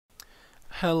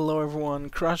Hello everyone,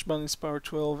 Crash Bunny's Power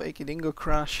 12, aka Dingo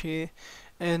Crash here,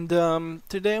 and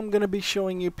today I'm gonna be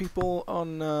showing you people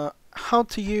on how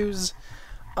to use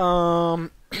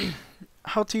um,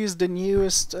 how to use the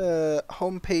newest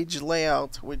homepage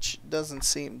layout, which doesn't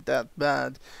seem that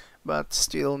bad, but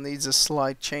still needs a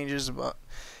slight changes. But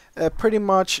pretty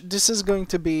much, this is going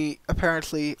to be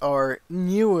apparently our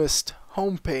newest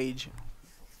homepage.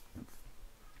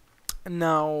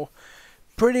 Now,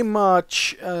 pretty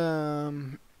much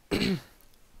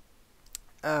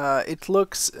it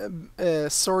looks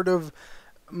sort of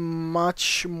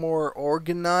much more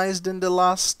organized than the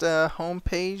last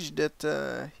homepage that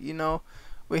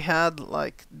we had,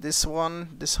 like this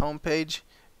homepage.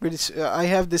 I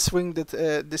have this thing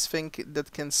that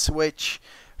can switch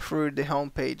through the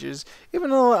home pages, even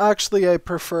though actually I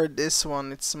prefer this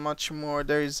one. It's much more,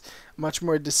 there's much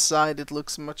more decided, it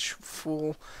looks much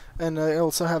full, and I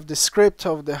also have the script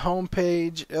of the home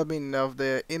page, I mean of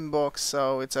the inbox,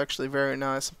 so it's actually very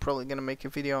nice. I'm probably gonna make a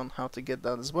video on how to get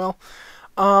that as well.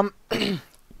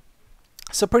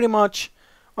 So pretty much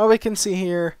what we can see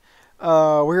here,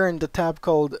 we're in the tab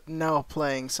called Now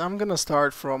Playing, so I'm gonna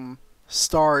start from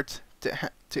start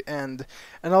to end.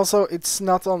 And also, it's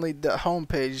not only the home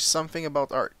page, something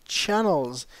about our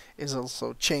channels is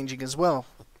also changing as well,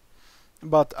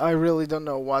 but I really don't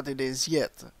know what it is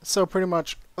yet. So pretty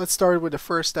much, let's start with the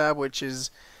first tab, which is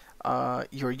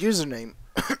your username.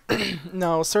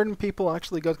 Now, certain people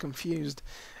actually got confused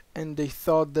and they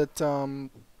thought that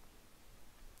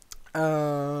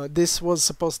this was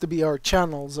supposed to be our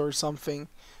channels or something.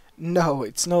 No,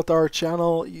 it's not our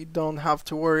channel. You don't have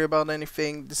to worry about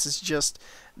anything. This is just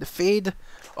the feed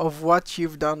of what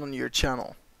you've done on your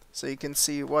channel. So you can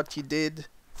see what you did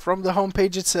from the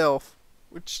homepage itself,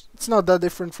 which it's not that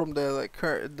different from the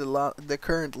the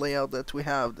current layout that we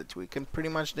have, that we can pretty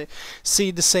much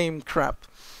see the same crap.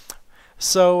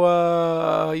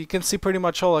 So you can see pretty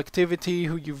much all activity,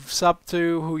 who you've subbed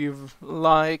to, who you've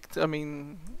liked. I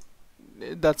mean,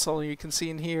 that's all you can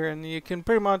see in here, and you can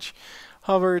pretty much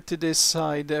hover to this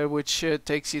side, which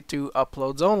takes you to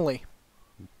uploads only.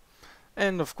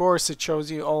 And of course, it shows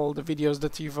you all the videos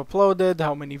that you've uploaded,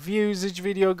 how many views each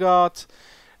video got,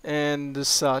 and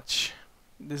such.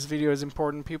 This video is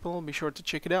important, people. Be sure to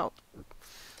check it out.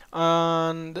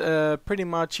 And pretty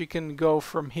much you can go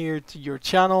from here to your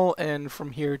channel and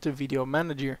from here to Video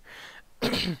Manager,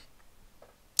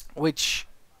 which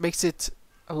makes it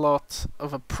a lot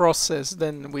of a process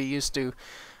than we used to.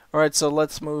 Alright, so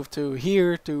let's move to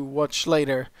here to watch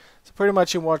later. So pretty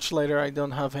much in watch later I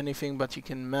don't have anything, but you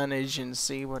can manage and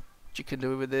see what you can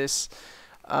do with this.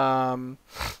 You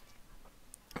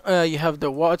have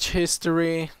the watch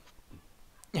history,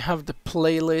 you have the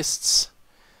playlists,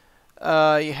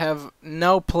 you have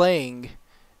Now Playing,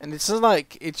 and it's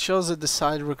like it shows at the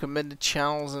side recommended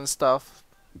channels and stuff.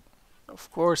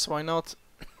 Of course, why not?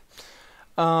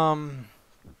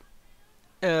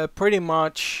 Pretty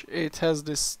much it has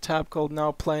this tab called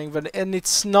Now Playing, and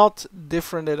it's not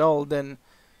different at all than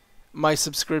my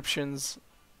subscriptions.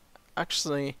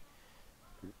 Actually,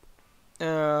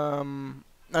 I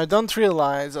don't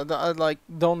realize, I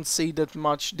don't see that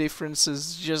much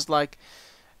differences. Just like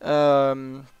I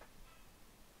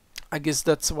guess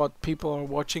that's what people are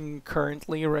watching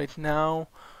currently right now,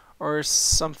 or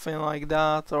something like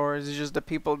that, or is it just the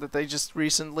people that I just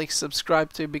recently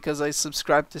subscribed to, because I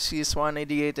subscribed to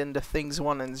CS188 and the Things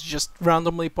one, and it's just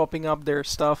randomly popping up their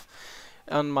stuff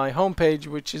on my homepage,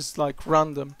 which is like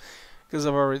random because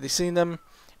I've already seen them.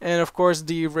 And of course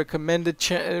the recommended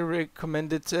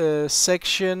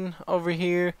section over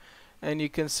here, and you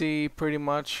can see pretty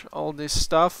much all this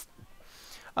stuff.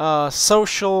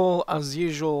 Social, as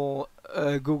usual,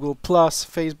 Google+,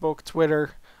 Facebook,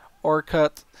 Twitter,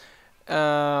 Orkut.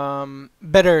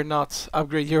 Better not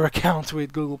upgrade your account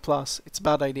with Google+. It's a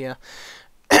bad idea.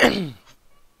 And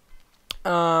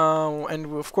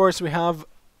of course we have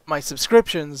my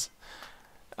subscriptions.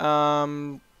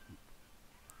 And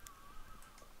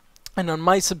on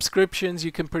my subscriptions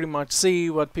you can pretty much see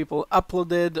what people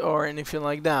uploaded or anything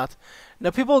like that.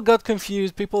 Now people got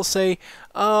confused. People say,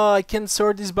 oh, I can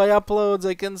sort this by uploads,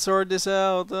 I can sort this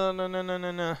out. Oh,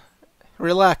 no.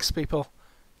 Relax, people.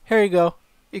 Here you go.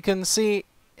 You can see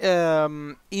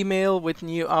email with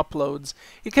new uploads.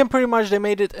 You can pretty much, they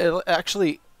made it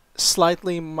actually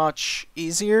slightly much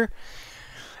easier.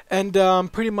 And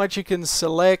pretty much you can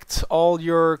select all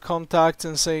your contacts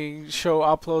and say show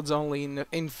uploads only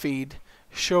in feed,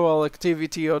 show all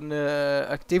activity on the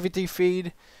activity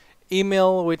feed,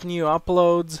 email with new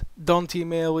uploads, don't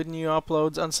email with new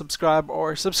uploads, unsubscribe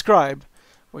or subscribe,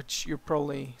 which you're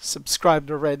probably subscribed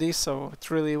already, so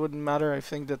it really wouldn't matter. I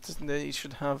think that they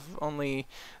should have only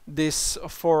this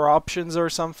 4 options or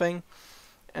something.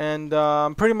 And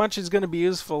pretty much it's going to be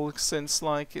useful, since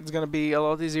like it's going to be a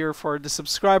lot easier for the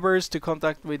subscribers to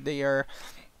contact with the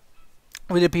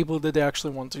people that they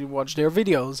actually want to watch their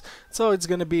videos. So it's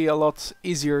going to be a lot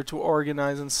easier to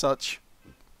organize and such.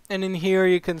 And in here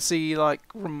you can see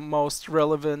like most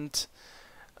relevant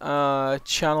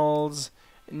channels,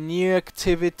 new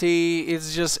activity.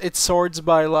 It's just, it sorts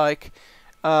by like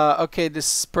okay,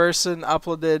 this person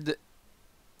uploaded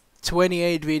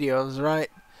 28 videos, right?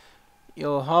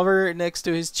 You'll hover next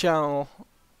to his channel,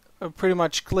 pretty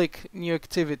much click new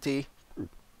activity.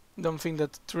 Don't think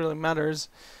that it really matters.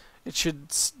 It should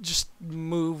just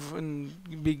move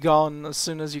and be gone as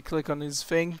soon as you click on his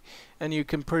thing, and you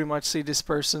can pretty much see this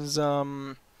person's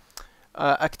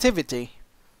activity.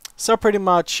 So pretty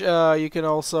much you can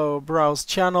also browse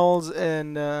channels,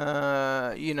 and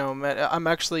you know,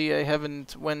 I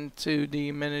haven't went to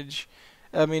the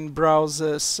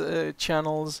browse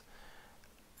channels.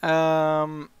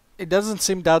 It doesn't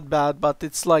seem that bad, but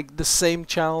it's like the same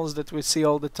channels that we see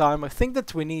all the time. I think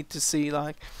that we need to see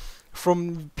like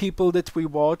from people that we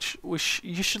watch,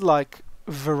 you should like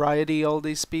variety all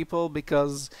these people,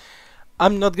 because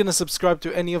I'm not gonna subscribe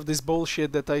to any of this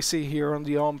bullshit that I see here on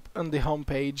the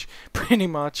homepage. Pretty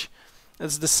much,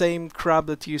 it's the same crap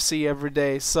that you see every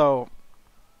day. So,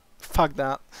 fuck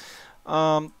that.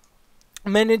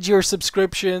 Manage your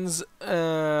subscriptions.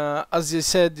 As you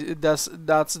said,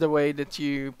 that's the way that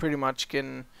you pretty much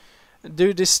can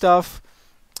do this stuff.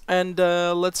 And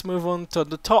let's move on to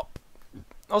the top.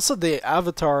 Also, the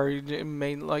avatar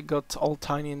got all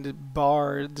tiny in the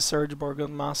bar. The search bar got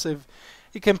massive.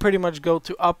 You can pretty much go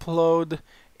to upload,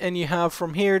 and you have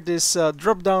from here this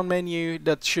drop down menu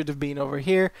that should have been over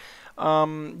here.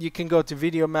 You can go to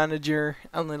video manager,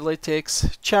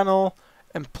 analytics, channel,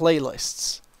 and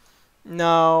playlists.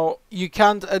 Now you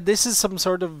can't, this is some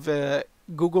sort of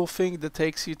Google thing that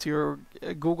takes you to your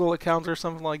Google account or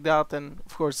something like that, and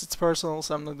of course it's personal,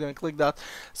 so I'm not going to click that.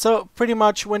 So pretty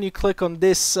much when you click on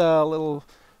this little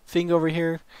thing over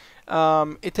here,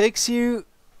 it takes you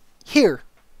here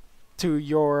to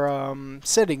your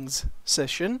settings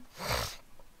session,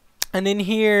 and in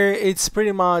here it's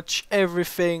pretty much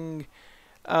everything.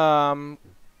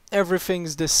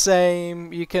 Everything's the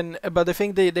same. You can, but the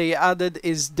thing they added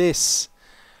is this.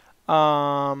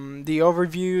 The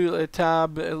overview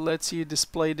tab lets you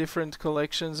display different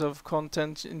collections of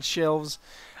content in shelves.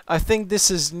 I think this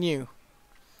is new.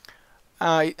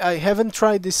 I haven't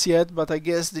tried this yet, but I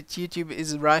guess that YouTube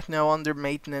is right now under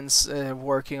maintenance,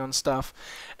 working on stuff.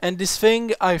 And this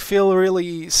thing, I feel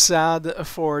really sad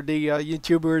for the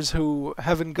YouTubers who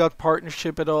haven't got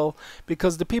partnership at all,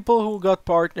 because the people who got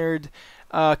partnered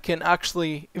can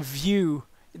actually view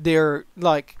their,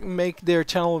 like, make their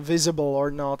channel visible or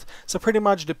not. So pretty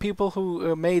much the people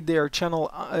who made their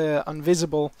channel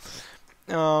invisible,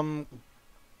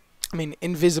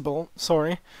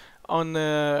 sorry, on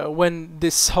when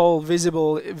this whole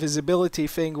visibility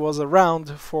thing was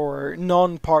around for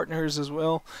non-partners as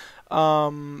well,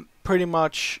 pretty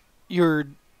much your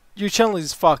channel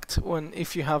is fucked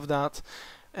if you have that.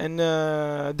 And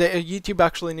YouTube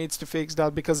actually needs to fix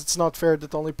that, because it's not fair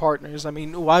that only partners. I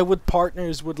mean, why would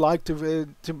partners would like to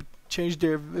change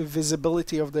their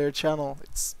visibility of their channel?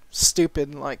 It's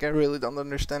stupid. Like, I really don't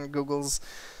understand Google's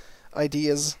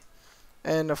ideas.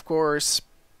 And of course,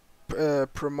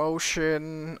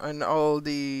 promotion and all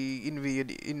the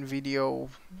in video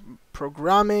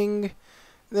programming,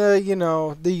 you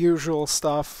know, the usual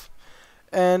stuff.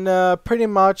 And pretty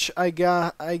much, I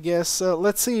guess,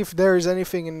 let's see if there is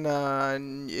anything in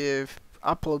upload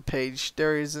page.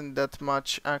 There isn't that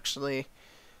much actually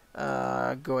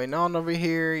going on over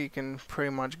here. You can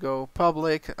pretty much go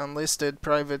public, unlisted,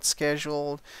 private,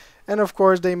 scheduled, and of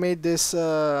course they made this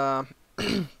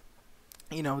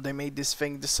you know, they made this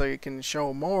thing just so you can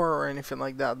show more or anything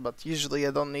like that, but usually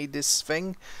I don't need this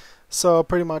thing, so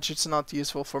pretty much it's not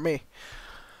useful for me.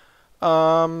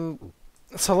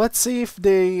 So let's see if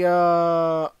they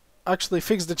actually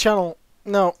fix the channel.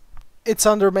 No, it's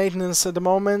under maintenance at the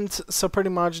moment, so pretty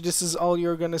much this is all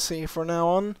you're gonna see for now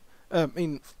on.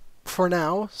 For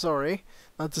now, sorry,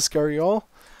 not to scare you all.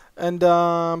 And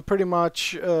pretty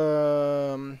much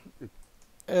you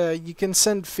can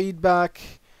send feedback.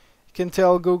 You can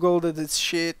tell Google that it's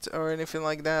shit or anything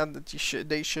like that, that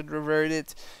they should revert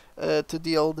it to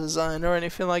the old design or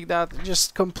anything like that.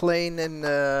 Just complain, and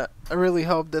I really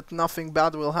hope that nothing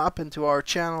bad will happen to our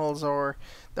channels or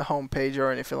the homepage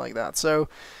or anything like that. So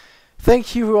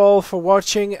thank you all for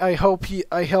watching. I hope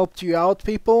I helped you out,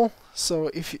 people. So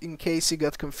if in case you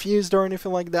got confused or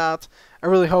anything like that, I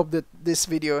really hope that this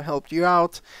video helped you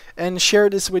out, and share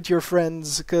this with your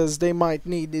friends because they might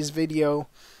need this video.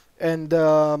 And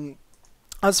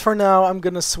as for now, I'm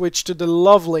gonna switch to the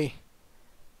lovely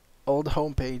old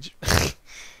homepage.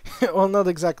 Well, not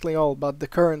exactly old, but the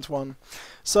current one.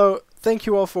 So thank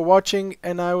you all for watching,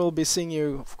 and I will be seeing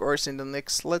you, of course, in the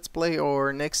next Let's Play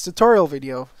or next tutorial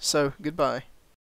video. So goodbye.